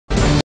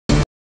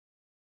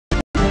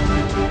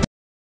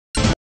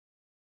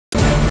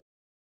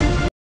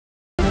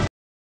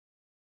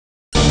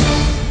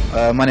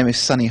My name is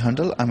Sunny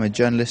Hundal. I'm a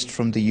journalist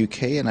from the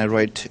UK and I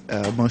write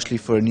mostly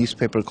for a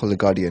newspaper called The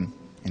Guardian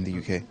in the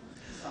UK.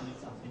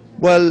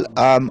 Well,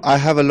 I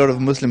have a lot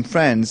of Muslim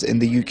friends in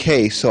the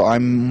UK, so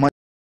I'm much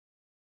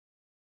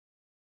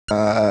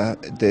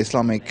the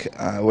Islamic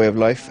way of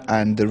life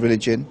and the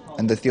religion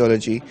and the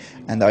theology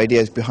and the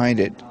ideas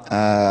behind it.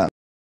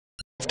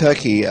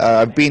 Turkey,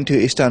 I've been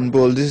to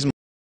Istanbul. This is my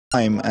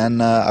time,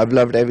 and I've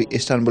loved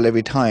Istanbul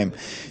every time.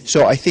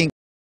 So I think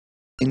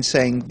in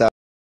saying that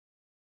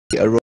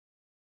a role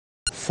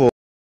for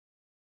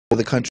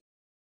the country,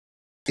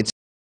 it's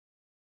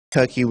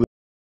Turkey with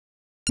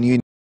union,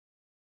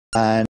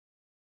 and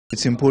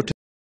it's important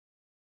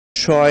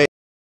to try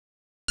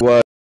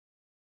what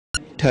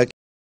Turkey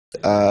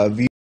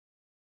view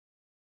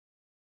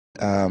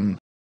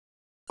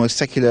more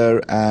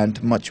secular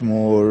and much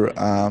more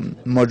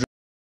modern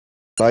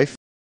life.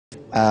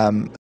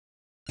 I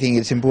think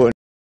it's important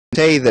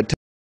to say that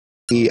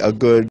Turkey are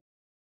good,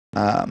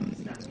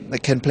 that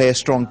can play a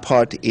strong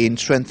part in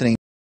strengthening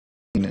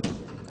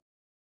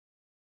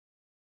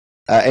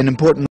an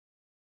important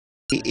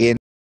in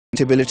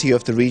stability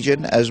of the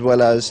region, as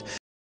well as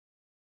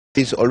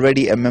is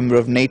already a member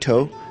of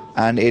NATO,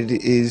 and it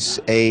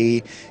is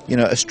a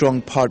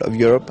strong part of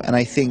Europe, and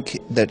I think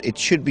that it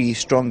should be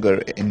stronger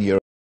in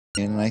Europe,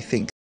 and I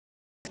think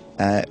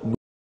we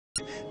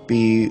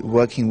be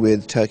working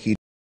with Turkey to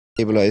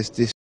stabilize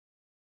this,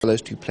 as well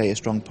as to play a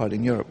strong part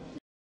in Europe.